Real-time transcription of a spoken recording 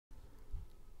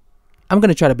I'm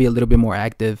gonna try to be a little bit more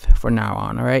active for now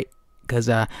on. All right, because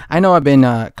I know I've been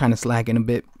kind of slacking a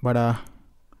bit, but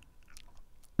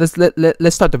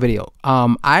let's start the video.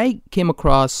 I came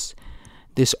across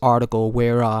this article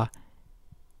where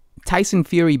Tyson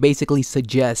Fury basically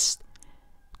suggests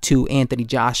to Anthony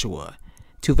Joshua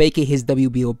to vacate his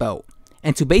WBO belt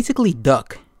and to basically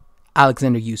duck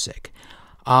Oleksandr Usyk.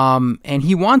 And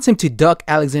he wants him to duck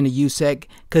Oleksandr Usyk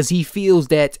because he feels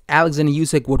that Oleksandr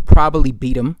Usyk would probably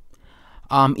beat him.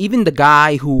 Even the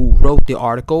guy who wrote the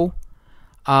article,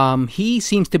 he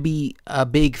seems to be a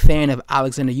big fan of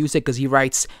Oleksandr Usyk because he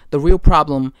writes, the real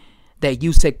problem that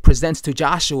Usyk presents to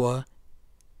Joshua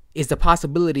is the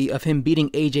possibility of him beating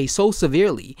AJ so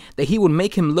severely that he would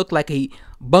make him look like a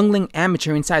bungling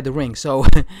amateur inside the ring. So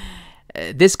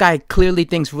this guy clearly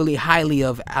thinks really highly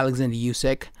of Oleksandr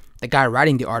Usyk, the guy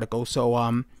writing the article.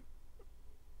 So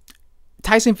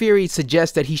Tyson Fury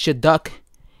suggests that he should duck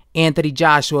Anthony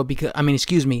Joshua because,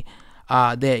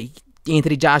 that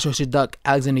Anthony Joshua should duck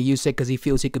Oleksandr Usyk because he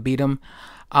feels he could beat him.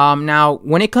 Now,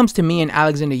 when it comes to me and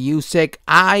Oleksandr Usyk,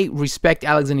 I respect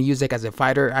Oleksandr Usyk as a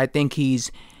fighter. I think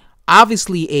he's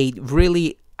obviously a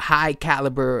really high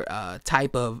caliber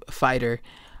type of fighter.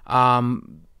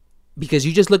 Because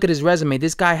you just look at his resume,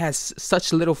 this guy has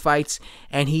such little fights,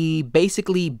 and he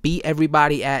basically beat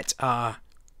everybody at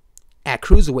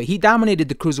cruiserweight. He dominated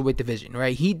the cruiserweight division,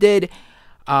 right? He did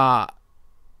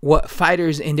what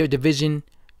fighters in their division,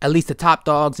 at least the top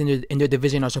dogs in their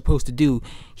division, are supposed to do.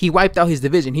 He wiped out his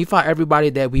division. He fought everybody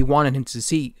that we wanted him to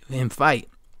see him fight,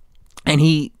 and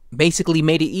he basically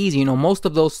made it easy. You know, most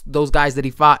of those guys that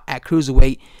he fought at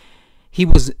cruiserweight, he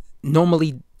was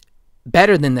normally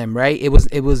better than them, right? It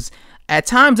was at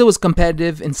times it was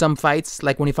competitive in some fights,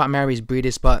 like when he fought Marius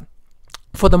Briedis, but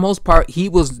for the most part, he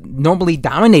was normally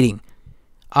dominating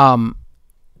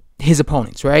his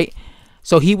opponents, right?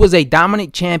 So he was a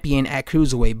dominant champion at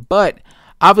cruiserweight, but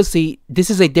obviously this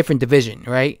is a different division,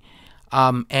 right?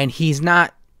 And he's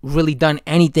not really done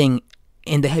anything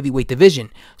in the heavyweight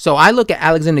division. So I look at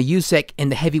Oleksandr Usyk in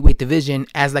the heavyweight division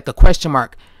as like a question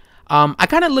mark. I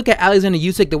kind of look at Oleksandr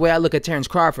Usyk the way I look at Terence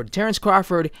Crawford. Terence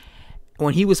Crawford,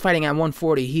 when he was fighting at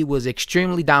 140, he was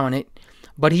extremely dominant,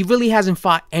 but he really hasn't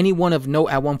fought anyone of note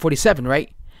at 147,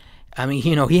 right? I mean,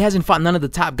 you know, he hasn't fought none of the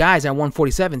top guys at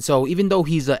 147. So even though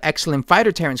he's an excellent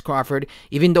fighter, Terence Crawford,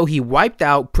 even though he wiped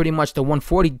out pretty much the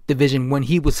 140 division when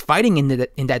he was fighting in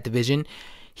that division,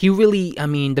 he really, I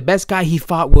mean, the best guy he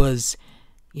fought was,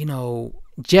 you know,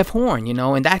 Jeff Horn, you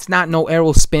know, and that's not no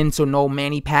Errol Spence or no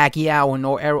Manny Pacquiao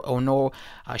or no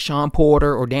Sean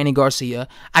Porter or Danny Garcia.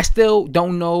 I still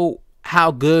don't know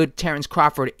how good Terence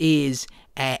Crawford is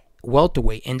at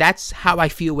welterweight, and that's how I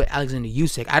feel with Oleksandr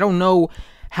Usyk. I don't know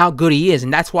how good he is,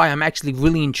 and that's why I'm actually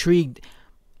really intrigued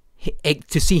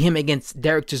to see him against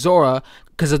Derek Chisora,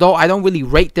 because although I don't really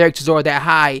rate Derek Chisora that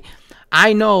high,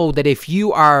 I know that if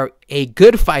you are a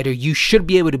good fighter, you should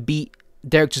be able to beat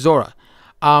Derek Chisora.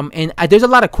 And there's a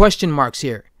lot of question marks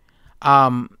here.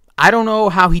 I don't know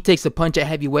how he takes a punch at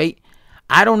heavyweight.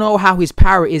 I don't know how his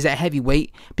power is at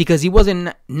heavyweight because he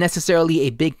wasn't necessarily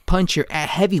a big puncher at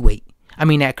heavyweight. I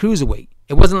mean, at cruiserweight.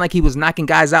 It wasn't like he was knocking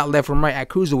guys out left and right at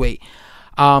cruiserweight.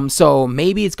 So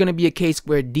maybe it's gonna be a case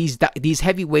where these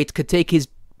heavyweights could take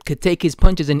his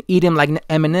punches and eat him like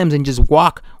M&Ms and just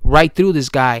walk right through this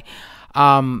guy.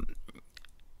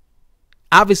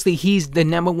 Obviously, he's the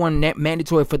 #1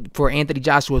 mandatory for Anthony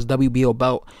Joshua's WBO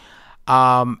belt.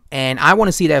 And I want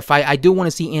to see that fight. I do want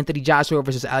to see Anthony Joshua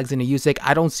versus Oleksandr Usyk.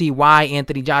 I don't see why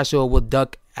Anthony Joshua will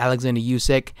duck Oleksandr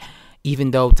Usyk,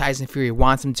 even though Tyson Fury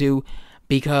wants him to,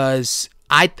 because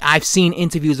I've seen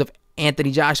interviews of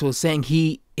Anthony Joshua saying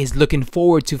he is looking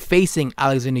forward to facing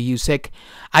Oleksandr Usyk.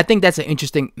 I think that's an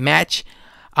interesting match.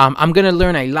 I'm going to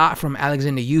learn a lot from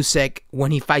Oleksandr Usyk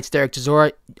when he fights Derek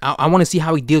Chisora. I want to see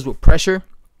how he deals with pressure.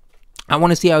 I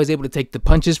want to see how he's able to take the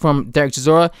punches from Derek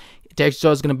Chisora. Derek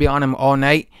Chisora is going to be on him all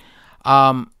night.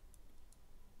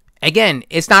 Again,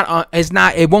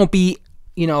 it won't be,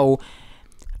 you know,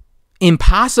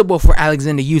 impossible for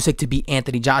Oleksandr Usyk to beat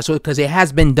Anthony Joshua because it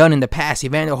has been done in the past.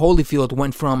 Evander Holyfield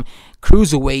went from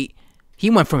cruiserweight. He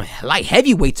went from light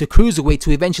heavyweight to cruiserweight to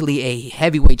eventually a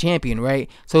heavyweight champion, right?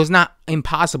 So it's not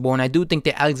impossible, and I do think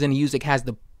that Oleksandr Usyk has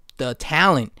the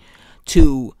talent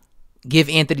to give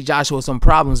Anthony Joshua some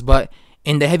problems. But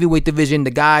in the heavyweight division,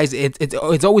 the guys, it's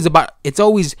always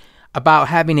about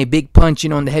having a big punch. You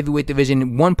know, in the heavyweight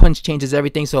division, one punch changes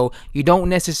everything. So you don't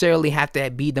necessarily have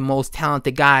to be the most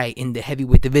talented guy in the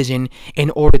heavyweight division in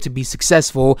order to be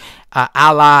successful, a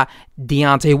la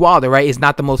Deontay Wilder, right? It's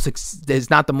not the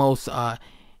most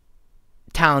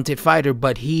talented fighter,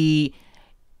 but he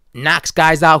knocks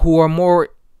guys out who are more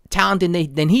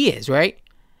talented than he is, right?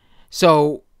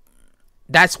 So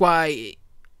that's why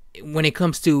when it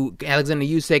comes to Oleksandr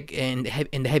Usyk in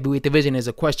the heavyweight division is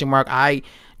a question mark. I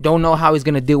don't know how he's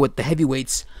going to deal with the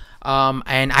heavyweights.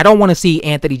 And I don't want to see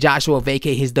Anthony Joshua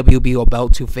vacate his WBO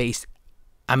belt to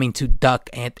duck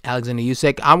Oleksandr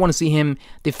Usyk. I want to see him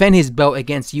defend his belt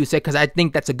against Usyk because I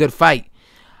think that's a good fight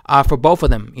for both of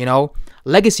them. You know,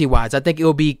 legacy-wise, I think it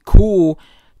will be cool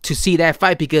to see that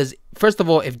fight because, first of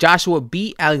all, if Joshua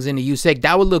beat Oleksandr Usyk,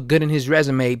 that would look good in his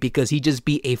resume because he just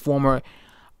beat a former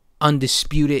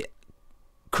undisputed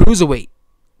cruiserweight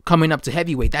coming up to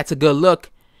heavyweight. That's a good look.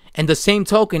 And the same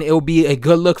token, it will be a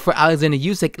good look for Oleksandr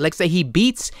Usyk. Let's say he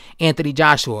beats Anthony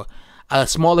Joshua, a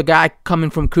smaller guy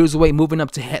coming from cruiserweight, moving up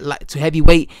to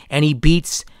heavyweight, and he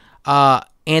beats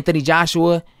Anthony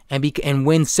Joshua and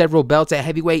wins several belts at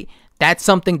heavyweight. That's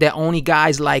something that only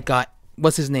guys like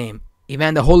what's his name,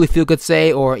 Evander Holyfield could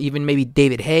say, or even maybe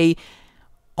David Haye.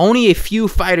 Only a few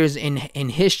fighters in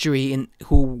history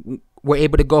who were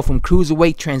able to go from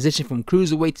cruiserweight, transition from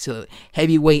cruiserweight to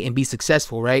heavyweight and be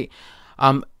successful, right?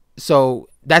 So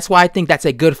that's why I think that's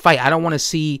a good fight. I don't want to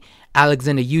see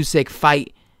Oleksandr Usyk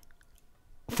fight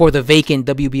for the vacant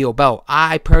WBO belt.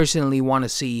 I personally want to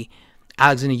see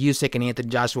Oleksandr Usyk and Anthony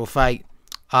Joshua fight.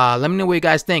 Let me know what you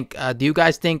guys think. Do you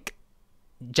guys think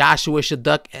Joshua should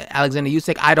duck Oleksandr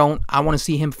Usyk? I don't. I want to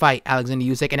see him fight Oleksandr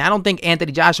Usyk, and I don't think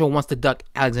Anthony Joshua wants to duck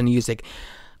Oleksandr Usyk.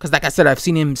 Because, like I said, I've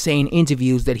seen him say in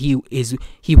interviews that he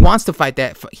wants to fight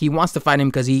that. He wants to fight him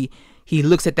because he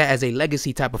looks at that as a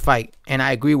legacy type of fight, and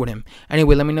I agree with him.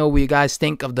 Anyway, let me know what you guys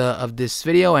think of this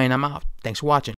video, and I'm out. Thanks for watching.